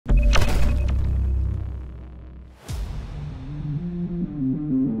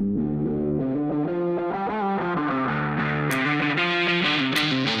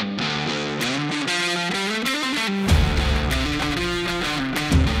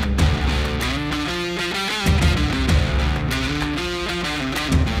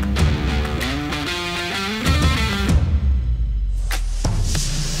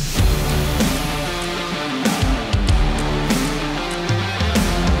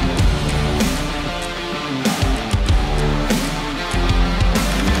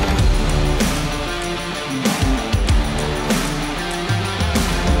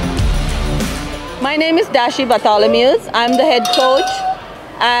name is Dashi Bartholomew. I'm the head coach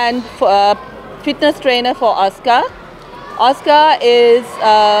and fitness trainer for Osca. Osca is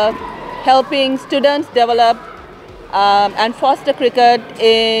helping students develop and foster cricket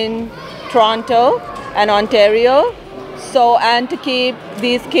in Toronto and Ontario. And to keep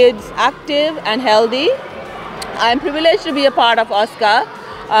these kids active and healthy. I'm privileged to be a part of Osca.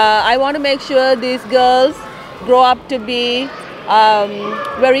 I want to make sure these girls grow up to be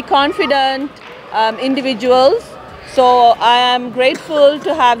very confident individuals. So I am grateful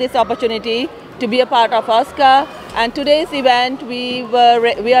to have this opportunity to be a part of Osca. And today's event, we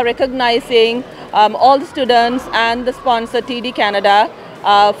are recognizing all the students and the sponsor TD Canada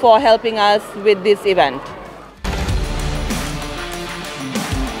for helping us with this event.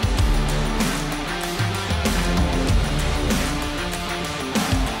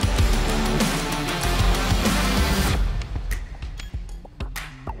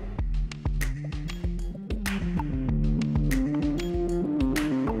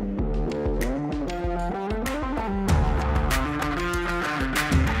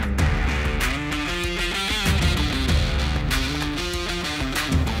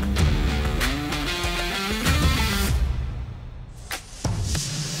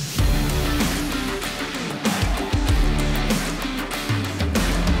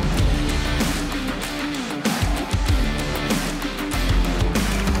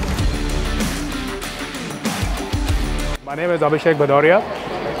 My name is Abhishek Bhadoria.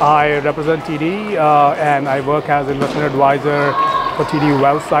 I represent TD and I work as investment advisor for TD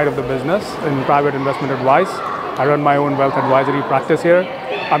Wealth side of the business in private investment advice. I run my own wealth advisory practice here.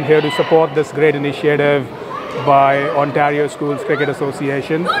 I'm here to support this great initiative by Ontario Schools Cricket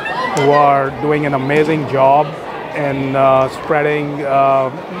Association, who are doing an amazing job in spreading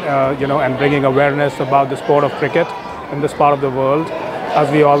and bringing awareness about the sport of cricket in this part of the world. As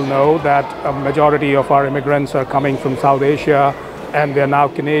we all know that a majority of our immigrants are coming from South Asia and they're now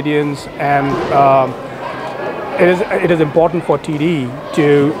Canadians, and it is important for TD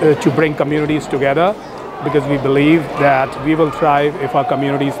to bring communities together, because we believe that we will thrive if our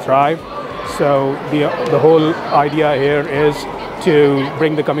communities thrive. So the whole idea here is to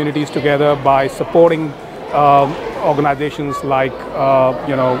bring the communities together by supporting organizations like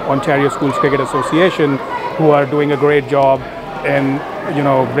Ontario Schools Cricket Association, who are doing a great job in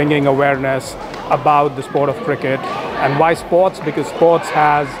bringing awareness about the sport of cricket. And why sports? Because sports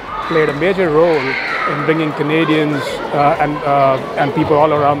has played a major role in bringing Canadians and people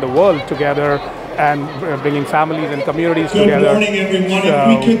all around the world together, and bringing families and communities together. Good morning, everyone. If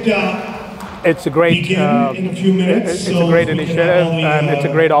we could it's a great it's a great initiative, and it's a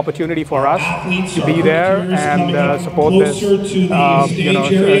great opportunity for us to be there and support this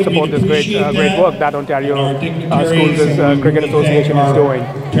support this great work that Ontario Schools Cricket Association is doing.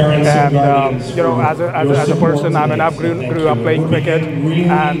 And as a person, I mean, I grew up playing cricket,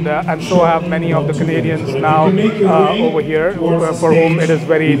 and so have many of the Canadians now over here, for whom it is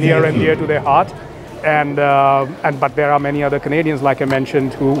very near and dear to their heart. But there are many other Canadians, like I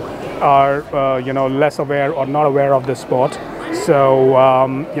mentioned, who are less aware or not aware of this sport. So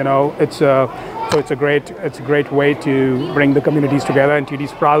it's a great way to bring the communities together, and TD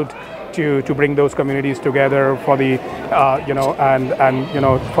is proud to bring those communities together for the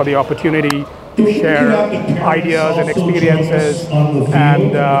for the opportunity to share ideas and experiences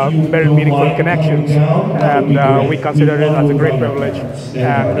and build meaningful connections. And we consider it as a great privilege.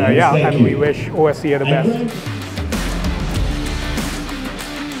 And and we wish OSCA the best.